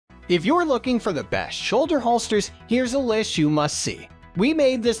If you're looking for the best shoulder holsters, here's a list you must see. We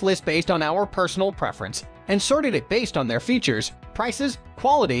made this list based on our personal preference and sorted it based on their features, prices,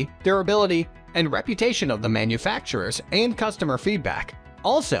 quality, durability, and reputation of the manufacturers and customer feedback.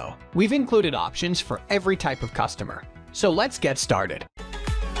 Also, we've included options for every type of customer. So let's get started.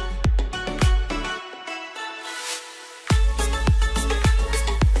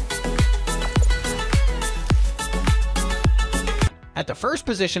 At the first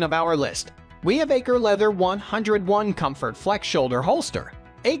position of our list, we have Aker Leather 101 Comfort Flex Shoulder Holster.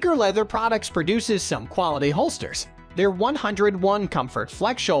 Aker Leather Products produces some quality holsters. Their 101 Comfort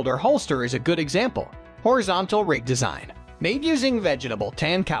Flex Shoulder Holster is a good example. Horizontal rig design. Made using vegetable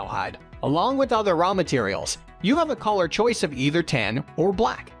tan cowhide, along with other raw materials, you have a color choice of either tan or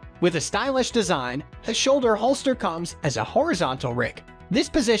black. With a stylish design, the shoulder holster comes as a horizontal rig. This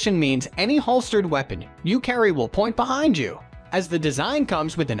position means any holstered weapon you carry will point behind you. As the design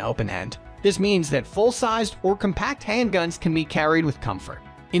comes with an open end, this means that full-sized or compact handguns can be carried with comfort.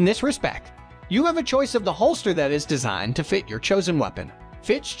 In this respect, you have a choice of the holster that is designed to fit your chosen weapon.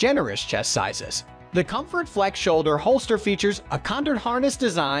 Fits generous chest sizes. The Comfort Flex Shoulder Holster features a contoured harness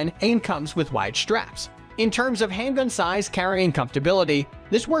design and comes with wide straps. In terms of handgun size carrying comfortability,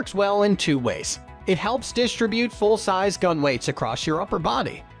 this works well in two ways. It helps distribute full-size gun weights across your upper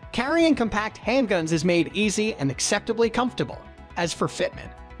body. Carrying compact handguns is made easy and acceptably comfortable. As for fitment,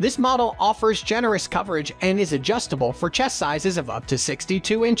 this model offers generous coverage and is adjustable for chest sizes of up to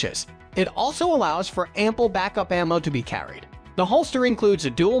 62 inches. It also allows for ample backup ammo to be carried. The holster includes a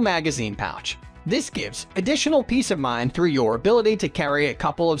dual magazine pouch. This gives additional peace of mind through your ability to carry a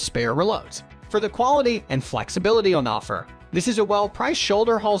couple of spare reloads. For the quality and flexibility on offer, this is a well-priced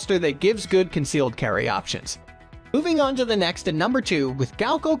shoulder holster that gives good concealed carry options. Moving on to the next at number 2 with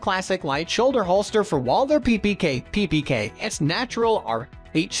Galco Classic Lite Shoulder Holster for Walther PPK. It's Natural R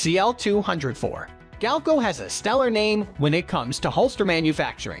HCL 204. Galco has a stellar name when it comes to holster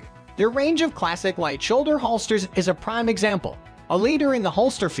manufacturing. Their range of classic light shoulder holsters is a prime example. A leader in the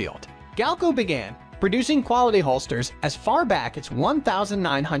holster field, Galco began producing quality holsters as far back as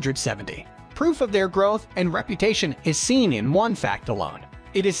 1970. Proof of their growth and reputation is seen in one fact alone.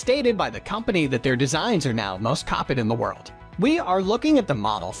 It is stated by the company that their designs are now most copied in the world. We are looking at the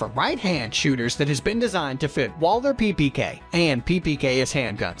model for right-hand shooters that has been designed to fit Walther PPK and PPK's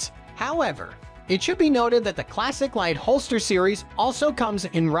handguns. However, it should be noted that the Classic Light Holster series also comes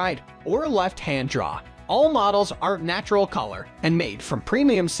in right or left-hand draw. All models are natural color and made from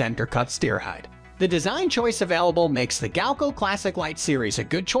premium center-cut steer hide. The design choice available makes the Galco Classic Light series a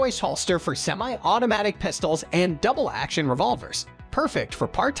good choice holster for semi-automatic pistols and double-action revolvers. Perfect for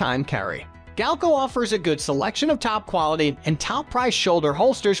part-time carry. Galco offers a good selection of top-quality and top-price shoulder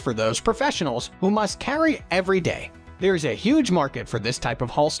holsters for those professionals who must carry every day. There's a huge market for this type of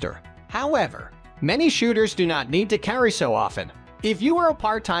holster. However, many shooters do not need to carry so often. If you are a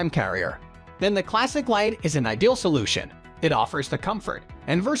part-time carrier, then the Classic Light is an ideal solution. It offers the comfort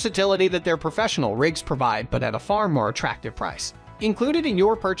and versatility that their professional rigs provide, but at a far more attractive price. Included in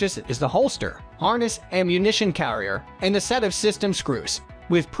your purchase is the holster, harness, ammunition carrier, and a set of system screws.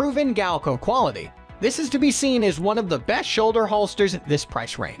 With proven Galco quality, this is to be seen as one of the best shoulder holsters at this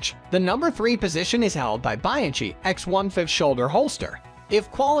price range. The number 3 position is held by Bianchi X1/5 Shoulder Holster. If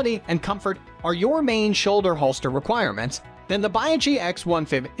quality and comfort are your main shoulder holster requirements, then the Bianchi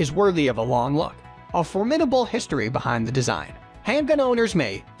X1/5 is worthy of a long look. A formidable history behind the design. Handgun owners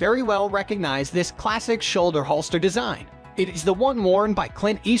may very well recognize this classic shoulder holster design. It is the one worn by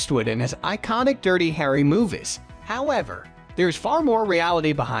Clint Eastwood in his iconic Dirty Harry movies. However, there's far more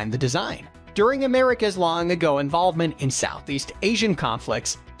reality behind the design. During America's long ago involvement in Southeast Asian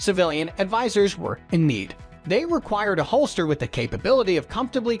conflicts, civilian advisors were in need. They required a holster with the capability of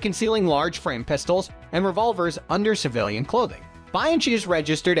comfortably concealing large frame pistols and revolvers under civilian clothing. Bianchi's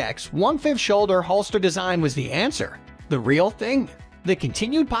registered X1/5 shoulder holster design was the answer. The real thing? The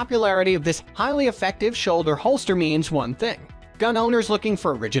continued popularity of this highly effective shoulder holster means one thing. Gun owners looking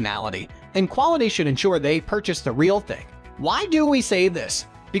for originality and quality should ensure they purchase the real thing. Why do we say this?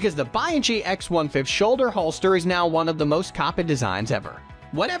 Because the Bianchi X1/5 shoulder holster is now one of the most copied designs ever.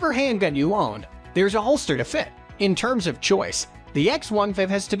 Whatever handgun you own, there's a holster to fit. In terms of choice, the X1/5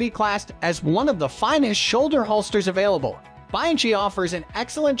 has to be classed as one of the finest shoulder holsters available. Bianchi offers an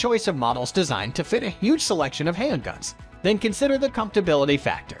excellent choice of models designed to fit a huge selection of handguns. Then consider the comfortability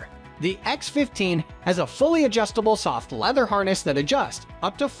factor. The X15 has a fully adjustable soft leather harness that adjusts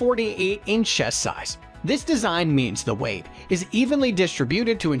up to 48-inch chest size. This design means the weight is evenly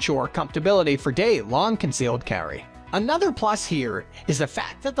distributed to ensure comfortability for day-long concealed carry. Another plus here is the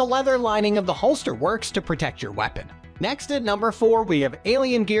fact that the leather lining of the holster works to protect your weapon. Next at number 4 we have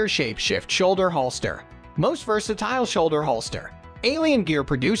Alien Gear ShapeShift Shoulder Holster. Most versatile shoulder holster. Alien Gear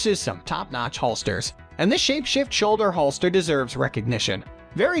produces some top-notch holsters, and this ShapeShift shoulder holster deserves recognition.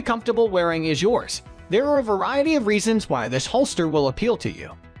 Very comfortable wearing is yours. There are a variety of reasons why this holster will appeal to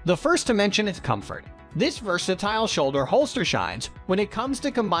you. The first to mention is comfort. This versatile shoulder holster shines when it comes to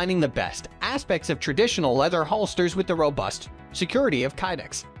combining the best aspects of traditional leather holsters with the robust security of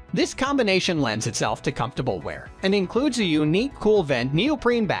Kodiak. This combination lends itself to comfortable wear and includes a unique cool vent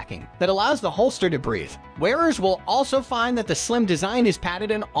neoprene backing that allows the holster to breathe. Wearers will also find that the slim design is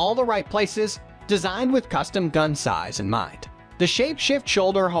padded in all the right places, designed with custom gun size in mind. The ShapeShift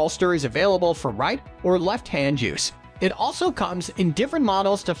shoulder holster is available for right or left-hand use. It also comes in different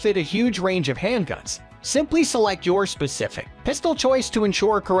models to fit a huge range of handguns. Simply select your specific pistol choice to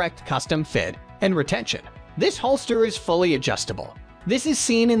ensure correct custom fit and retention. This holster is fully adjustable. This is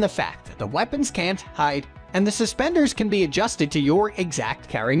seen in the fact that the weapons can't hide and the suspenders can be adjusted to your exact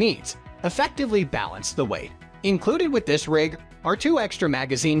carry needs. Effectively balance the weight. Included with this rig are 2 extra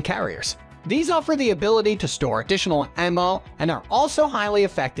magazine carriers. These offer the ability to store additional ammo and are also highly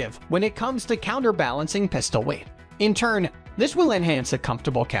effective when it comes to counterbalancing pistol weight. In turn, this will enhance a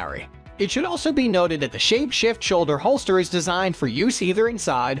comfortable carry. It should also be noted that the ShapeShift shoulder holster is designed for use either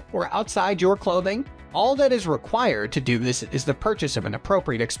inside or outside your clothing. All that is required to do this is the purchase of an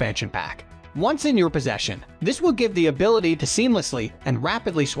appropriate expansion pack. Once in your possession, this will give the ability to seamlessly and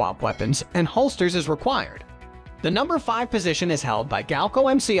rapidly swap weapons and holsters as required. The number 5 position is held by Galco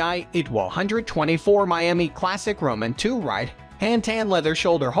MCI 8124 Miami Classic Roman II right-hand tan leather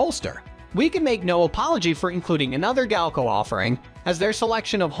shoulder holster. We can make no apology for including another Galco offering, as their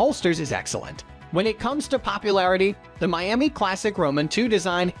selection of holsters is excellent. When it comes to popularity, the Miami Classic Roman II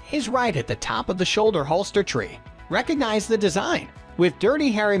design is right at the top of the shoulder holster tree. Recognize the design. With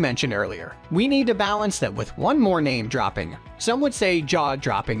Dirty Harry mentioned earlier, we need to balance that with one more name-dropping, some would say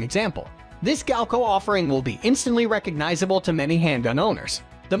jaw-dropping example. This Galco offering will be instantly recognizable to many handgun owners.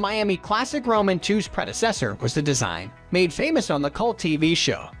 The Miami Classic Roman II's predecessor was the design made famous on the cult TV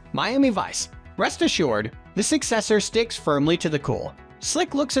show Miami Vice. Rest assured, the successor sticks firmly to the cool,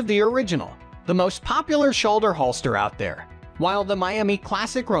 slick looks of the original, the most popular shoulder holster out there. While the Miami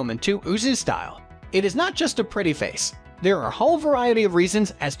Classic Roman II oozes style, it is not just a pretty face. There are a whole variety of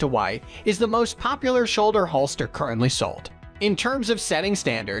reasons as to why it is the most popular shoulder holster currently sold. In terms of setting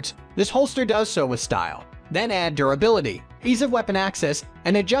standards, this holster does so with style. Then add durability, ease of weapon access,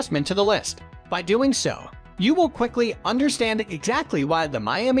 and adjustment to the list. By doing so, you will quickly understand exactly why the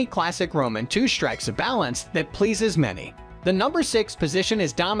Miami Classic Roman II strikes a balance that pleases many. The number 6 position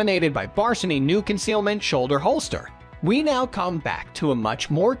is dominated by Barsony new Concealment shoulder holster. We now come back to a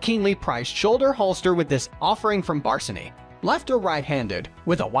much more keenly priced shoulder holster with this offering from Barsony. Left or right-handed,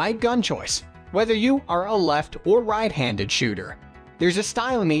 with a wide gun choice. Whether you are a left or right-handed shooter, there's a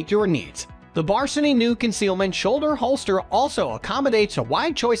style to meet your needs. The Barsony new Concealment shoulder holster also accommodates a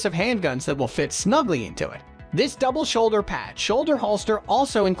wide choice of handguns that will fit snugly into it. This double shoulder pad shoulder holster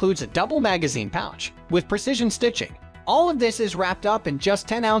also includes a double magazine pouch with precision stitching. All of this is wrapped up in just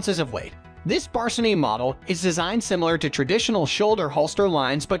 10 ounces of weight. This Barsony model is designed similar to traditional shoulder holster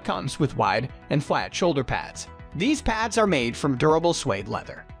lines but comes with wide and flat shoulder pads. These pads are made from durable suede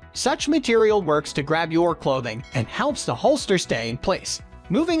leather. Such material works to grab your clothing and helps the holster stay in place.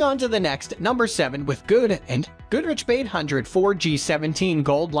 Moving on to the next, number 7 with Gould and Goodrich 804 G17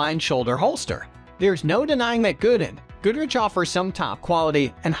 Gold Line Shoulder Holster. There's no denying that Gould and Goodrich offers some top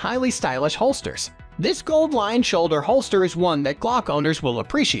quality and highly stylish holsters. This Gold Line shoulder holster is one that Glock owners will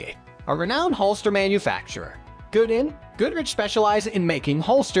appreciate. A renowned holster manufacturer, Gould and Goodrich specialize in making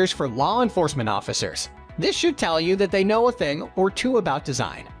holsters for law enforcement officers. This should tell you that they know a thing or two about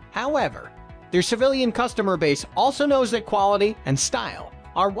design. However, their civilian customer base also knows that quality and style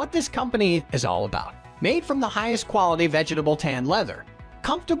are what this company is all about. Made from the highest quality vegetable tan leather,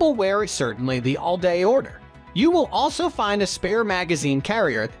 comfortable wear is certainly the all-day order. You will also find a spare magazine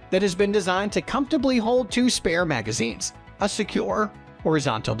carrier that has been designed to comfortably hold 2 spare magazines, a secure,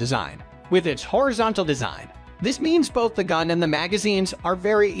 horizontal design. With its horizontal design, this means both the gun and the magazines are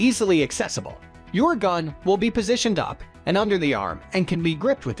very easily accessible. Your gun will be positioned up and under the arm and can be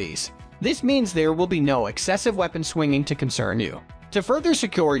gripped with ease. This means there will be no excessive weapon swinging to concern you. To further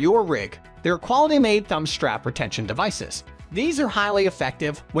secure your rig, there are quality-made thumb strap retention devices. These are highly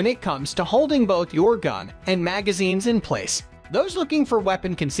effective when it comes to holding both your gun and magazines in place. Those looking for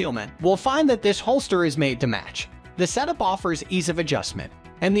weapon concealment will find that this holster is made to match. The setup offers ease of adjustment,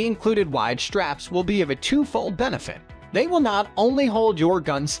 and the included wide straps will be of a twofold benefit. They will not only hold your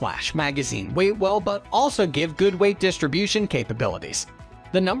gun/magazine weight well but also give good weight distribution capabilities.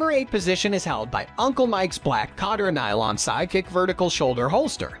 The number 8 position is held by Uncle Mike's black Kodra nylon sidekick vertical shoulder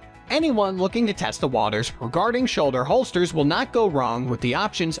holster. Anyone looking to test the waters regarding shoulder holsters will not go wrong with the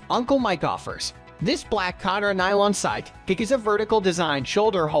options Uncle Mike offers. This black Kodra nylon sidekick is a vertical design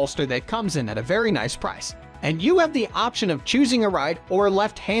shoulder holster that comes in at a very nice price, and you have the option of choosing a right or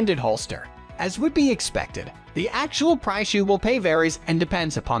left-handed holster. As would be expected, the actual price you will pay varies and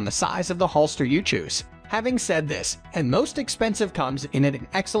depends upon the size of the holster you choose. Having said this, and most expensive comes in at an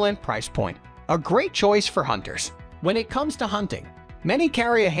excellent price point, a great choice for hunters. When it comes to hunting, many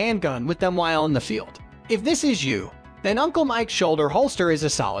carry a handgun with them while in the field. If this is you, then Uncle Mike's shoulder holster is a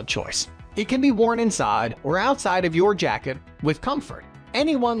solid choice. It can be worn inside or outside of your jacket with comfort.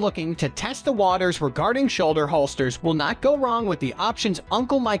 Anyone looking to test the waters regarding shoulder holsters will not go wrong with the options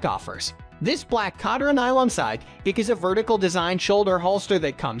Uncle Mike offers. This black Kodra nylon sidekick is a vertical design shoulder holster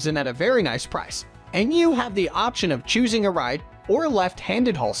that comes in at a very nice price, and you have the option of choosing a right or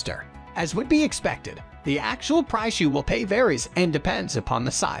left-handed holster. As would be expected, the actual price you will pay varies and depends upon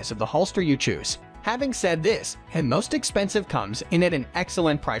the size of the holster you choose. Having said this, and most expensive comes in at an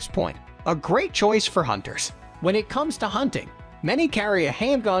excellent price point, a great choice for hunters. When it comes to hunting, many carry a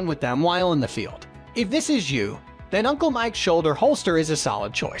handgun with them while in the field. If this is you, then Uncle Mike's shoulder holster is a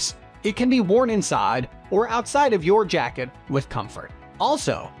solid choice. It can be worn inside or outside of your jacket with comfort.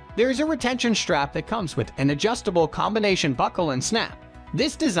 Also, there is a retention strap that comes with an adjustable combination buckle and snap.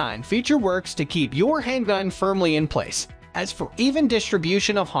 This design feature works to keep your handgun firmly in place. As for even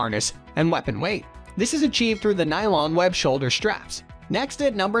distribution of harness and weapon weight, this is achieved through the nylon web shoulder straps. Next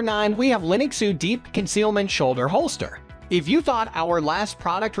at number 9, we have Linixu Deep Concealment Shoulder Holster. If you thought our last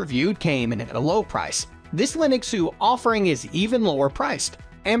product reviewed came in at a low price, this Linixu offering is even lower priced,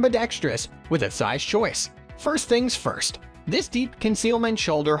 ambidextrous with a size choice. First things first, this deep concealment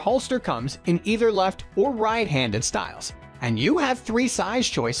shoulder holster comes in either left or right-handed styles, and you have 3 size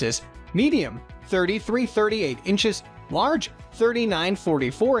choices: medium 33-38 inches, large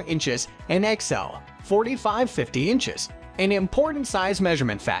 39-44 inches, and XL 45-50 inches. An important size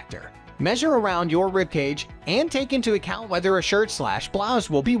measurement factor: measure around your ribcage and take into account whether a shirt/blouse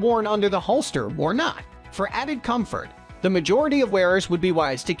will be worn under the holster or not. For added comfort, the majority of wearers would be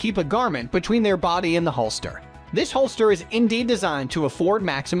wise to keep a garment between their body and the holster. This holster is indeed designed to afford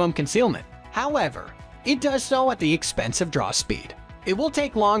maximum concealment. However, it does so at the expense of draw speed. It will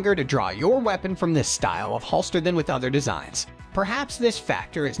take longer to draw your weapon from this style of holster than with other designs. Perhaps this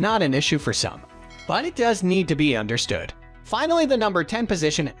factor is not an issue for some, but it does need to be understood. Finally, the number 10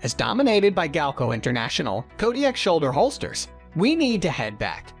 position is dominated by Galco International Kodiak shoulder holsters. We need to head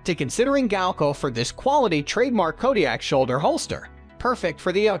back to considering Galco for this quality trademark Kodiak shoulder holster, perfect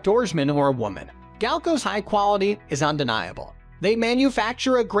for the outdoorsman or a woman. Galco's high quality is undeniable. They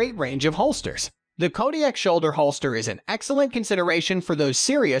manufacture a great range of holsters. The Kodiak shoulder holster is an excellent consideration for those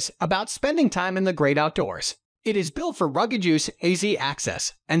serious about spending time in the great outdoors. It is built for rugged use, easy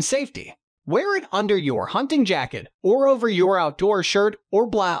access, and safety. Wear it under your hunting jacket or over your outdoor shirt or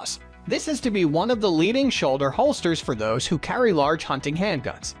blouse. This is to be one of the leading shoulder holsters for those who carry large hunting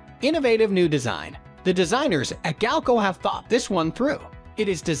handguns. Innovative new design. The designers at Galco have thought this one through. It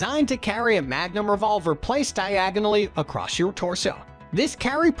is designed to carry a Magnum revolver placed diagonally across your torso. This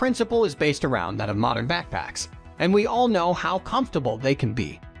carry principle is based around that of modern backpacks, and we all know how comfortable they can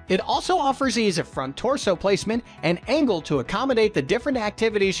be. It also offers ease of front torso placement and angle to accommodate the different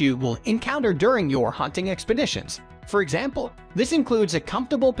activities you will encounter during your hunting expeditions. For example, this includes a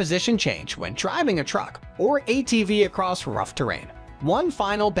comfortable position change when driving a truck or ATV across rough terrain. One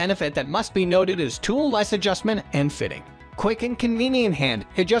final benefit that must be noted is tool-less adjustment and fitting. Quick and convenient hand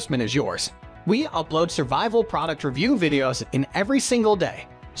adjustment is yours. We upload survival product review videos in every single day,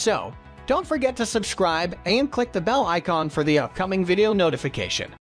 so don't forget to subscribe and click the bell icon for the upcoming video notification.